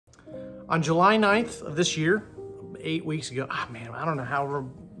On July 9th of this year, 8 weeks ago, man, I don't know how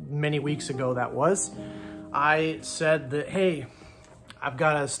many weeks ago that was, I said that, hey, I've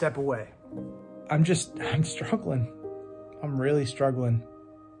got to step away. I'm struggling. I'm really struggling.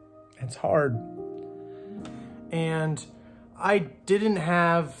 It's hard. And I didn't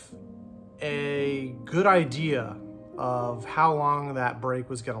have a good idea of how long that break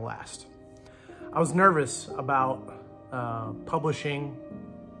was going to last. I was nervous about publishing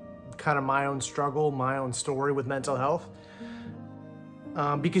kind of my own struggle, my own story with mental health,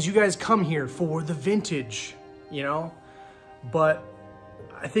 because you guys come here for the vintage, you know, but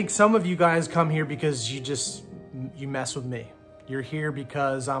I think some of you guys come here because you mess with me. You're here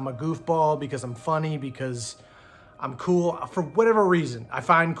because I'm a goofball, because I'm funny, because I'm cool. For whatever reason, I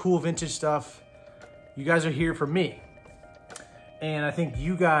find cool vintage stuff. You guys are here for me. And I think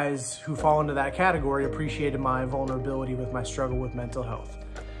you guys who fall into that category appreciated my vulnerability with my struggle with mental health.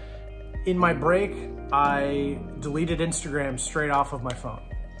 In my break, I deleted Instagram straight off of my phone.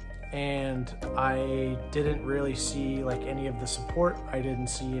 And I didn't really see like any of the support. I didn't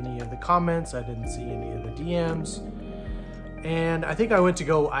see any of the comments. I didn't see any of the DMs. And I think I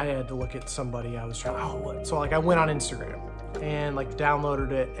had to look at somebody I was trying, so like I went on Instagram and like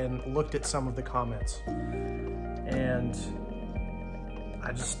downloaded it and looked at some of the comments. And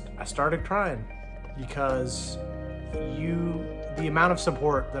I started crying because the amount of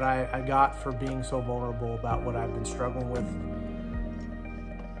support that I got for being so vulnerable about what I've been struggling with,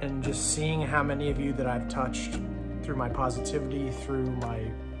 and just seeing how many of you that I've touched through my positivity, through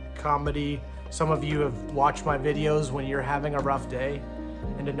my comedy. Some of you have watched my videos when you're having a rough day,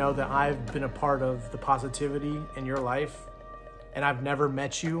 and to know that I've been a part of the positivity in your life, and I've never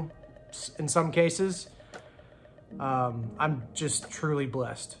met you in some cases, I'm just truly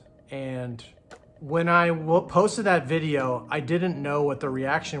blessed. And when I posted that video, I didn't know what the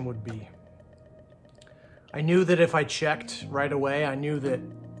reaction would be. I knew that if I checked right away, I knew that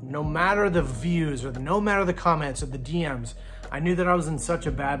no matter the views or no matter the comments or the DMs, I knew that I was in such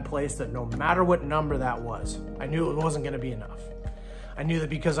a bad place that no matter what number that was, I knew it wasn't going to be enough. I knew that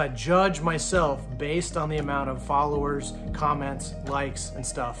because I judge myself based on the amount of followers, comments, likes, and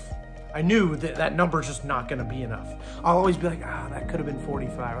stuff, I knew that that number is just not going to be enough. I'll always be like, that could have been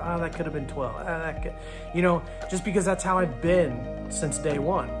 45. That could have been 12. You know, just because that's how I've been since day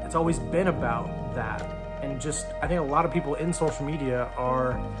one. It's always been about that. And I think a lot of people in social media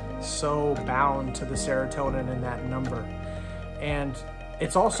are so bound to the serotonin and that number. And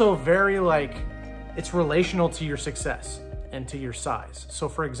it's also very it's relational to your success and to your size. So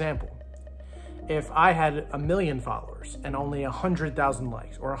for example, if I had 1 million followers and only 100,000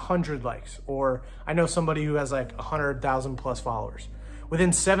 likes or 100 likes, or I know somebody who has like 100,000 plus followers,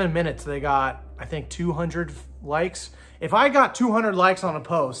 within 7 minutes, they got, I think 200 likes. If I got 200 likes on a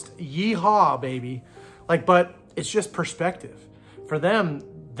post, yeehaw, baby. But it's just perspective. For them,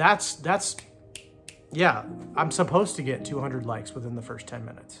 yeah, I'm supposed to get 200 likes within the first 10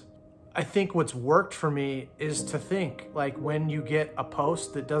 minutes. I think what's worked for me is to think when you get a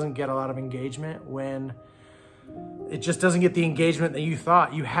post that doesn't get a lot of engagement, when it just doesn't get the engagement that you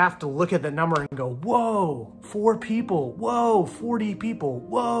thought, you have to look at the number and go, whoa, 4 people, whoa, 40 people,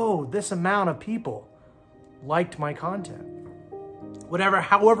 whoa, this amount of people liked my content.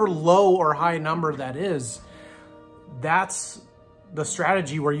 However low or high number that is, that's the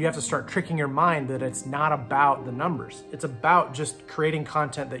strategy where you have to start tricking your mind that it's not about the numbers. It's about just creating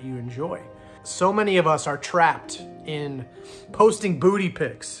content that you enjoy. So many of us are trapped in posting booty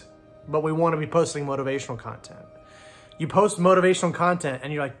pics, but we want to be posting motivational content. You post motivational content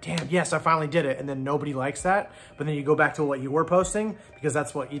and you're like, damn, yes, I finally did it. And then nobody likes that. But then you go back to what you were posting because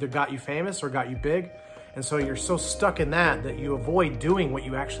that's what either got you famous or got you big. And so you're so stuck in that you avoid doing what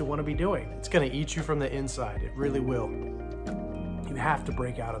you actually want to be doing. It's going to eat you from the inside. It really will. You have to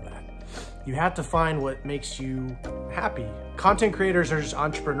break out of that. You have to find what makes you happy. Content creators are just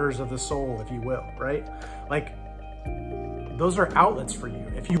entrepreneurs of the soul, if you will, right? Those are outlets for you.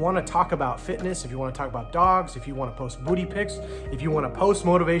 If you want to talk about fitness, if you want to talk about dogs, if you want to post booty pics, if you want to post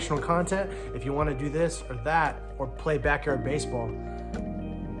motivational content, if you want to do this or that, or play backyard baseball,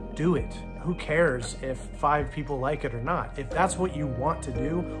 do it. Who cares if 5 people like it or not? If that's what you want to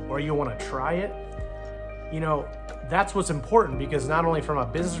do or you want to try it, that's what's important, because not only from a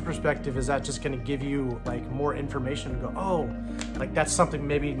business perspective is that just going to give you more information to go, oh, that's something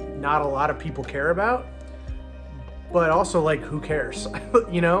maybe not a lot of people care about, but also who cares?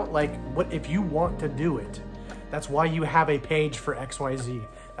 What if you want to do it? That's why you have a page for XYZ.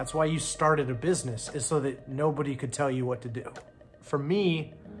 That's why you started a business, is so that nobody could tell you what to do. For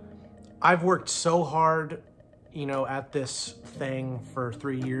me, I've worked so hard you know, at this thing for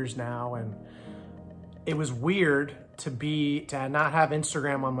 3 years now, and it was weird to not have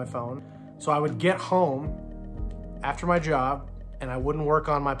Instagram on my phone. So I would get home after my job and I wouldn't work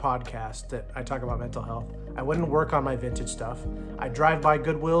on my podcast that I talk about mental health. I wouldn't work on my vintage stuff. I'd drive by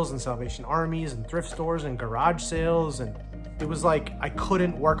Goodwills and Salvation Armies and thrift stores and garage sales, and it was like I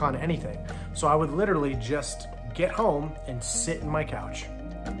couldn't work on anything. So I would literally just get home and sit in my couch.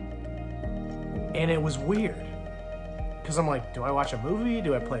 And it was weird. Because I'm like, do I watch a movie?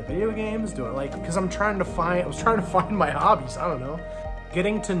 Do I play video games? Because I was trying to find my hobbies. I don't know.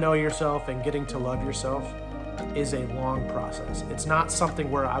 Getting to know yourself and getting to love yourself is a long process. It's not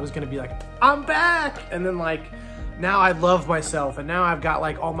something where I was gonna be like, I'm back! And then like, now I love myself and now I've got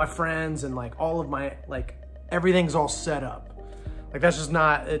like all my friends and like all of my, like everything's all set up. Like that's just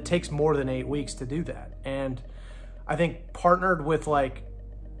not, it takes more than 8 weeks to do that. And I think partnered with like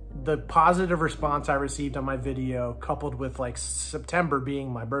the positive response I received on my video, coupled with like September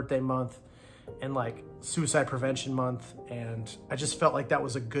being my birthday month and like suicide prevention month, and I just felt like that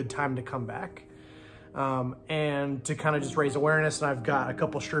was a good time to come back and to kind of just raise awareness. And I've got a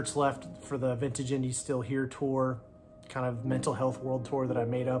couple shirts left for the Vintage Indie Still Here tour, kind of mental health world tour that I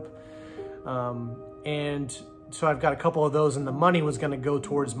made up, and so I've got a couple of those, and the money was going to go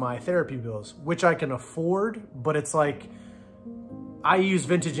towards my therapy bills, which I can afford, but it's like I use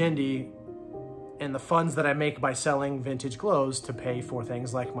Vintage Indie and the funds that I make by selling vintage clothes to pay for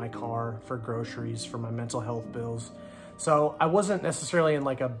things like my car, for groceries, for my mental health bills. So I wasn't necessarily in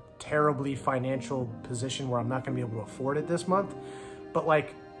like a terribly financial position where I'm not gonna be able to afford it this month, but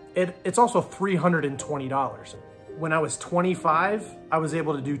like it's also $320. When I was 25, I was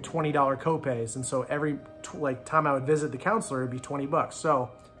able to do $20 copays. And so every time I would visit the counselor, it'd be 20 bucks. So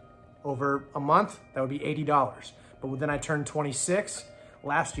over a month, that would be $80. But then I turned 26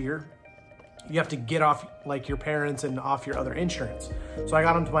 last year. You have to get off like your parents and off your other insurance. So I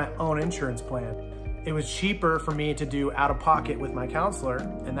got onto my own insurance plan. It was cheaper for me to do out of pocket with my counselor,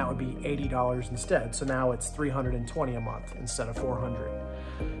 and that would be $80 instead. So now it's $320 a month instead of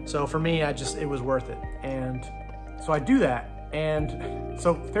 $400. So for me, it was worth it. And so I do that. And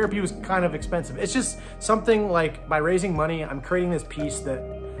so therapy was kind of expensive. It's just something like, by raising money, I'm creating this piece that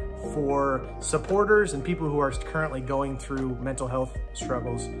for supporters and people who are currently going through mental health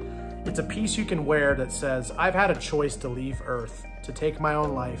struggles, it's a piece you can wear that says, I've had a choice to leave Earth, to take my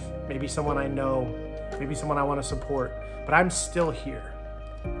own life, maybe someone I know, maybe someone I want to support, but I'm still here.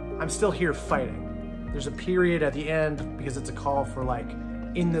 I'm still here fighting. There's a period at the end because it's a call for like,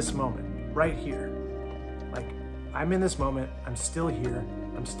 in this moment, right here. Like, I'm in this moment, I'm still here,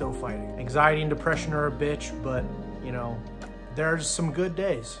 I'm still fighting. Anxiety and depression are a bitch, but you know, there's some good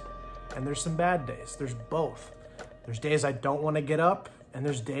days and there's some bad days. There's both. There's days I don't want to get up, and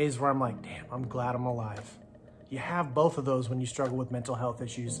there's days where I'm like, damn, I'm glad I'm alive. You have both of those when you struggle with mental health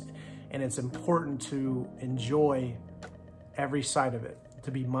issues, and it's important to enjoy every side of it,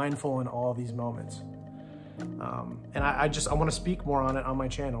 to be mindful in all these moments. And I want to speak more on it on my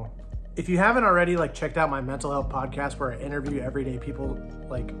channel. If you haven't already checked out my mental health podcast where I interview everyday people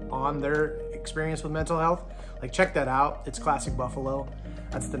on their experience with mental health, check that out. It's Classic Buffalo.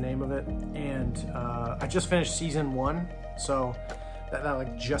 That's the name of it. And I just finished season 1, so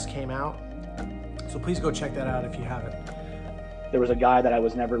that just came out. So please go check that out if you haven't. There was a guy that I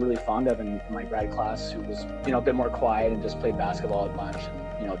was never really fond of in my grad class who was, a bit more quiet and just played basketball a bunch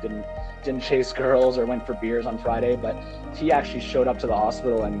and, didn't chase girls or went for beers on Friday, but he actually showed up to the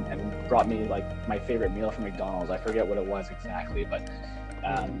hospital and brought me my favorite meal from McDonald's. I forget what it was exactly, but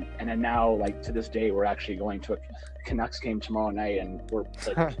and then now to this day we're actually going to a Canucks game tomorrow night, and we're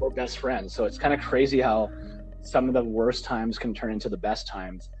best friends. So it's kind of crazy how some of the worst times can turn into the best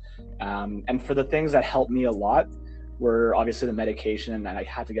times. And for the things that helped me a lot were obviously the medication, and I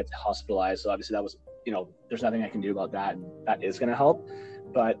had to get hospitalized. So obviously that was, there's nothing I can do about that. And that is going to help.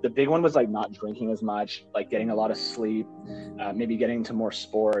 But the big one was not drinking as much, getting a lot of sleep, maybe getting into more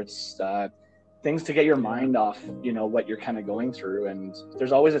sports, things to get your mind off, what you're kind of going through. And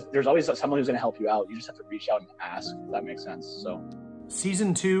there's always someone who's going to help you out. You just have to reach out and ask, if that makes sense. So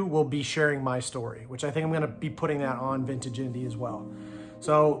season 2 will be sharing my story, which I think I'm going to be putting that on Vintage Indie as well.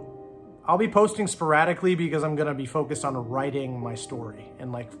 So I'll be posting sporadically because I'm going to be focused on writing my story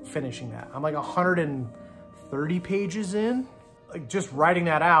and finishing that. I'm 130 pages in, just writing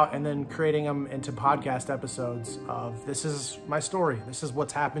that out and then creating them into podcast episodes of, this is my story. This is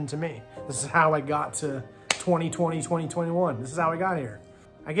what's happened to me. This is how I got to 2020, 2021. This is how I got here.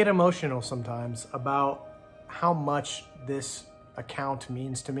 I get emotional sometimes about how much this account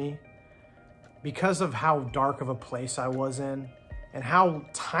means to me because of how dark of a place I was in and how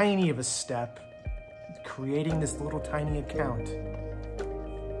tiny of a step creating this little tiny account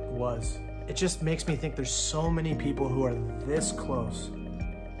was. It just makes me think there's so many people who are this close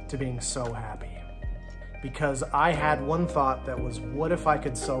to being so happy. Because I had one thought that was, what if I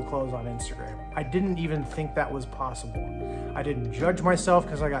could sell clothes on Instagram? I didn't even think that was possible. I didn't judge myself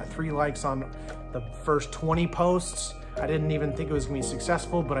because I got 3 likes on the first 20 posts. I didn't even think it was gonna be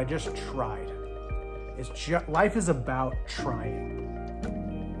successful, but I just tried. Life is about trying.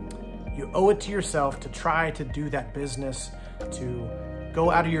 You owe it to yourself to try to do that business, to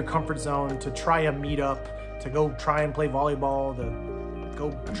go out of your comfort zone, to try a meetup, to go try and play volleyball, to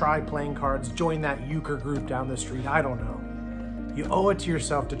go try playing cards, join that euchre group down the street, I don't know. You owe it to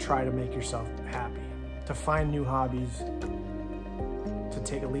yourself to try to make yourself happy, to find new hobbies, to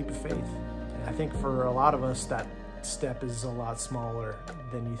take a leap of faith. And I think for a lot of us, that step is a lot smaller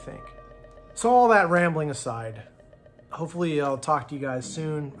than you think. So all that rambling aside, hopefully I'll talk to you guys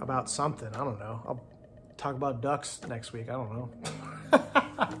soon about something. I don't know. I'll talk about ducks next week. I don't know.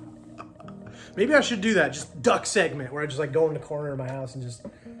 Maybe I should do that, just duck segment, where I just like go in the corner of my house and just, so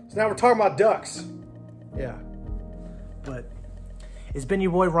now we're talking about ducks. Yeah. But it's been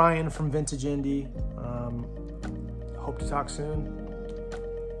your boy Ryan from Vintage Indie. Hope to talk soon.